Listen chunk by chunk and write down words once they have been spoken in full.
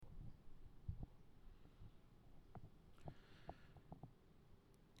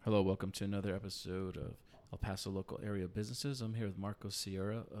Hello, welcome to another episode of El Paso Local Area Businesses. I'm here with Marco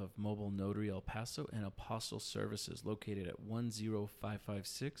Sierra of Mobile Notary El Paso and Apostille Services, located at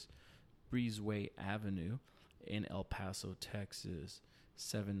 10556 Breezeway Avenue in El Paso, Texas,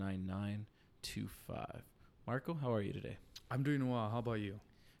 79925. Marco, how are you today? I'm doing well. How about you?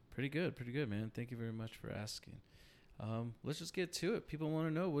 Pretty good, man. Thank you very much for asking. Let's just get to it. People want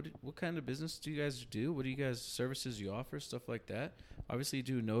to know what kind of business do you guys do? What do you guys services you offer? Stuff like that. Obviously, you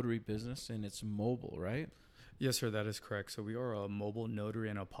do notary business and it's mobile, right? Yes, sir. That is correct. So we are a mobile notary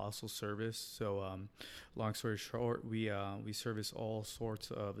and apostille service. So, long story short, we service all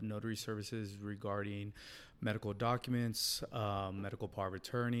sorts of notary services regarding medical documents, medical power of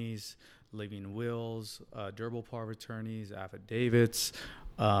attorneys, living wills, durable power of attorneys, affidavits,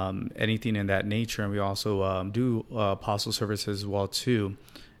 anything in that nature. And we also do apostille services as well too.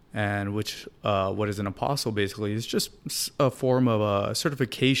 And which what is an apostille basically is just a form of a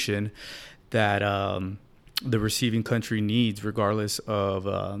certification that the receiving country needs, regardless of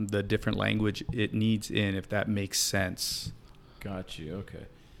the different language it needs in, if that makes sense. Got you. Okay.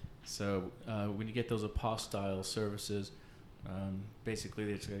 So when you get those apostille services, basically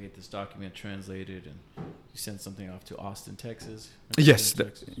they just got to get this document translated and you send something off to Austin, Texas. Yes,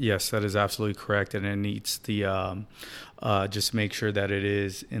 yes, that is absolutely correct. And it needs the just make sure that it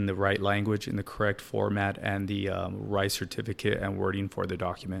is in the right language, in the correct format, and the right certificate and wording for the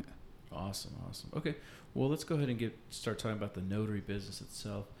document. Awesome. Okay. Well, let's go ahead and start talking about the notary business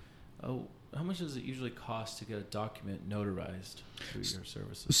itself. Oh, how much does it usually cost to get a document notarized through your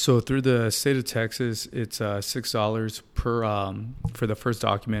services? So through the state of Texas, it's $6 per for the first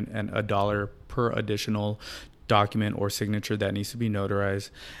document and $1 per additional document or signature that needs to be notarized.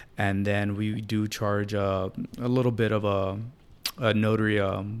 And then we do charge a little bit of a notary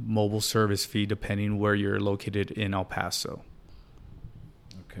mobile service fee depending where you're located in El Paso.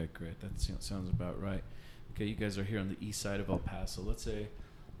 Okay, great. That sounds about right. Okay, you guys are here on the east side of El Paso. Let's say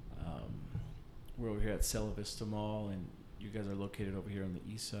we're over here at Cielo Vista Mall, and you guys are located over here on the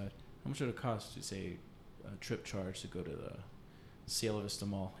east side. How much would it cost to, say, a trip charge to go to the Cielo Vista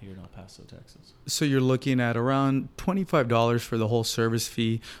Mall here in El Paso, Texas? So you're looking at around $25 for the whole service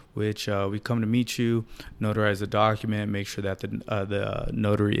fee, which we come to meet you, notarize the document, make sure that the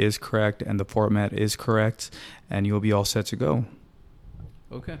notary is correct and the format is correct, and you'll be all set to go.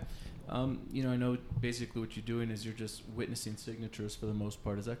 Okay. I know basically what you're doing is you're just witnessing signatures for the most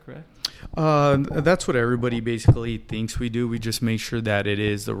part. Is that correct? That's what everybody basically thinks we do. We just make sure that it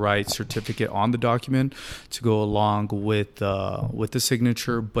is the right certificate on the document to go along with the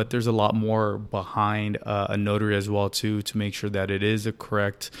signature. But there's a lot more behind a notary as well too, to make sure that it is a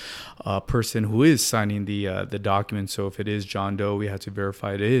correct person who is signing the document. So if it is John Doe, we have to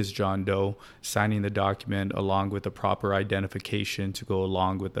verify it is John Doe signing the document along with the proper identification to go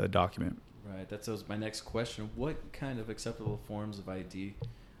along with the document. Right. That was my next question. What kind of acceptable forms of ID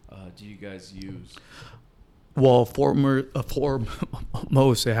do you guys use? Well, for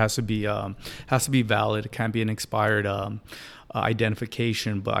most, it has to be valid. It can't be an expired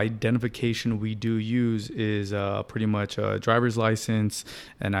identification. But identification we do use is pretty much a driver's license,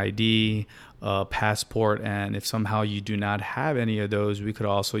 an ID, passport, and if somehow you do not have any of those, we could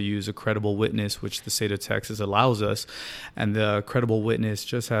also use a credible witness, which the state of Texas allows us. And the credible witness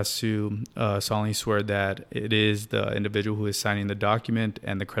just has to solemnly swear that it is the individual who is signing the document,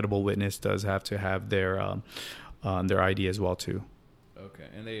 and the credible witness does have to have their ID as well too. Okay,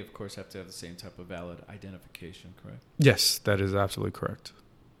 and they of course have to have the same type of valid identification, correct? Yes, that is absolutely correct.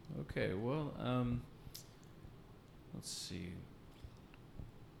 Okay, well, let's see.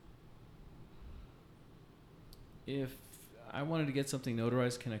 If I wanted to get something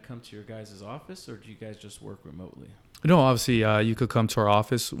notarized, can I come to your guys' office, or do you guys just work remotely? No, obviously, you could come to our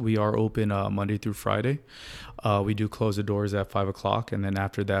office. We are open Monday through Friday. We do close the doors at 5 o'clock, and then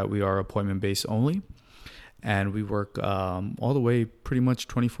after that, we are appointment-based only. And we work all the way pretty much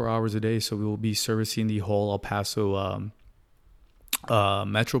 24 hours a day, so we will be servicing the whole El Paso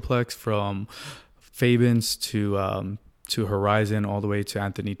Metroplex from Fabens to Horizon, all the way to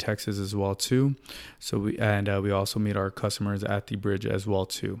Anthony, Texas as well too. So we also meet our customers at the bridge as well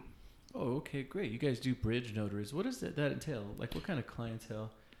too. Oh, okay, great. You guys do bridge notaries. What does that entail? Like, what kind of clientele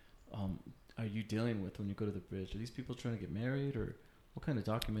are you dealing with when you go to the bridge? Are these people trying to get married, or What kind of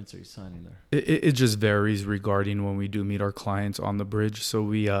documents are you signing there? It just varies regarding when we do meet our clients on the bridge. So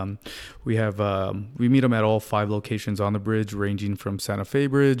we meet them at all 5 locations on the bridge, ranging from Santa Fe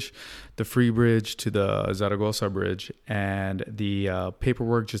Bridge, the Free Bridge, to the Zaragoza Bridge. And the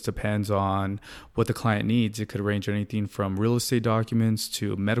paperwork just depends on what the client needs. It could range anything from real estate documents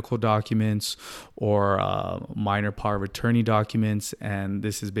to medical documents or minor power of attorney documents. And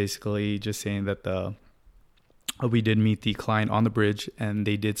this is basically just saying that we did meet the client on the bridge, and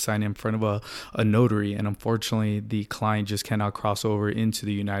they did sign in front of a notary. And unfortunately, the client just cannot cross over into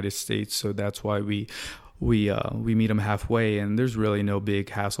the United States. So that's why we meet them halfway. And there's really no big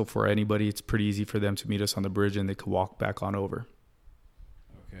hassle for anybody. It's pretty easy for them to meet us on the bridge, and they could walk back on over.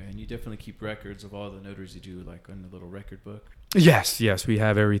 Okay, and you definitely keep records of all the notaries you do, like on the little record book? Yes, we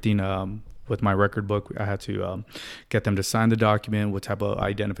have everything. With my record book, I had to get them to sign the document, what type of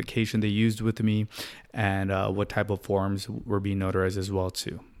identification they used with me, and what type of forms were being notarized as well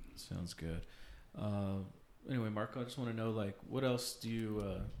too. Sounds good. Anyway, Marco, I just want to know, like, what else do you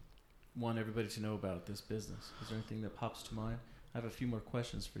want everybody to know about this business? Is there anything that pops to mind? I have a few more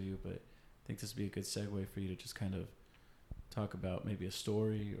questions for you, but I think this would be a good segue for you to just kind of talk about maybe a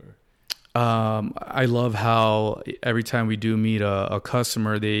story or... I love how every time we do meet a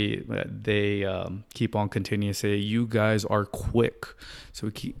customer, they keep on continuing to say, "You guys are quick." So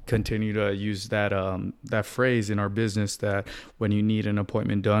we continue to use that phrase in our business, that when you need an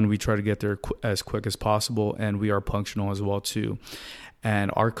appointment done, we try to get there as quick as possible, and we are punctual as well too.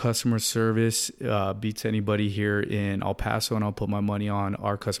 And our customer service beats anybody here in El Paso, and I'll put my money on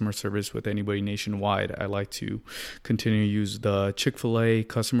our customer service with anybody nationwide. I like to continue to use the Chick-fil-A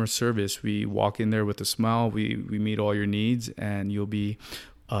customer service. We walk in there with a smile, we meet all your needs, and you'll be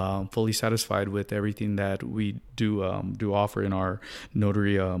fully satisfied with everything that we do offer in our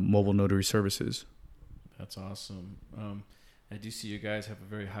notary mobile notary services. That's awesome. I do see you guys have a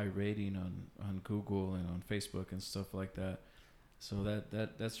very high rating on Google and on Facebook and stuff like that. So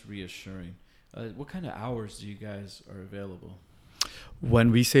that's reassuring. What kind of hours do you guys are available?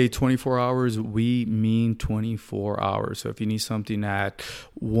 When we say 24 hours, we mean 24 hours. So if you need something at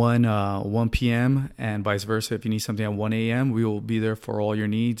 1 p.m. and vice versa, if you need something at 1 a.m., we will be there for all your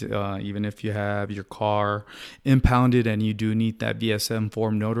needs. Even if you have your car impounded and you do need that VSM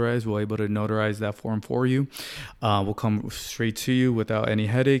form notarized, we're able to notarize that form for you. We'll come straight to you without any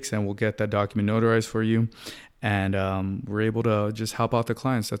headaches, and we'll get that document notarized for you. And we're able to just help out the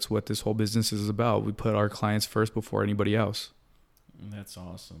clients. That's what this whole business is about. We put our clients first before anybody else. That's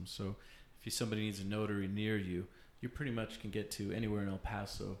awesome. So if somebody needs a notary near you, you pretty much can get to anywhere in El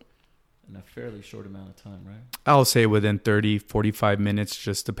Paso in a fairly short amount of time, right? I'll say within 30, 45 minutes,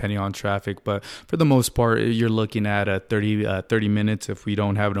 just depending on traffic. But for the most part, you're looking at 30 minutes if we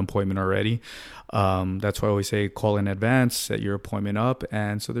don't have an appointment already. That's why I always say call in advance, set your appointment up.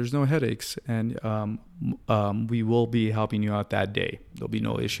 And so there's no headaches. And we will be helping you out that day. There'll be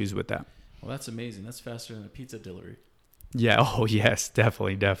no issues with that. Well, that's amazing. That's faster than a pizza delivery. Yeah. Oh, yes.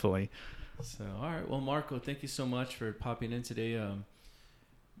 Definitely. So, all right. Well, Marco, thank you so much for popping in today.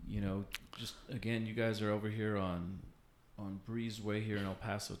 Just again, you guys are over here on Breezeway here in El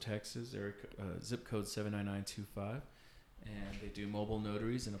Paso, Texas. Zip code 79925, and they do mobile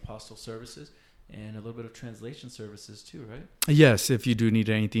notaries and apostille services, and a little bit of translation services too, right? Yes, if you do need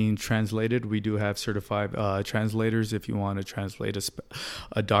anything translated, we do have certified translators. If you want to translate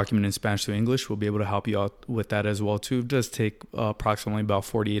a document in Spanish to English, we'll be able to help you out with that as well too. It does take approximately about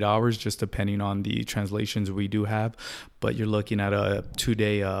 48 hours, just depending on the translations we do have. But you're looking at a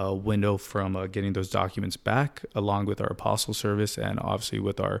 2-day window from getting those documents back, along with our apostille service and obviously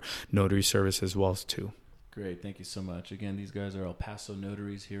with our notary service as well too. Great. Thank you so much. Again, these guys are El Paso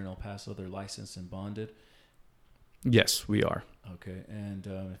notaries here in El Paso. They're licensed and bonded. Yes, we are. Okay. And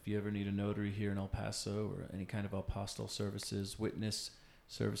if you ever need a notary here in El Paso or any kind of apostille services, witness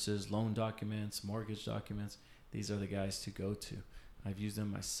services, loan documents, mortgage documents, these are the guys to go to. I've used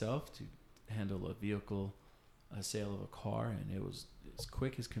them myself to handle a sale of a car, and it was as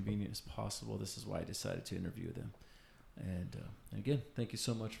quick, as convenient as possible. This is why I decided to interview them. And again, thank you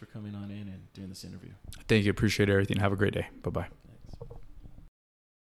so much for coming on in and doing this interview. Thank you. Appreciate everything. Have a great day. Bye-bye.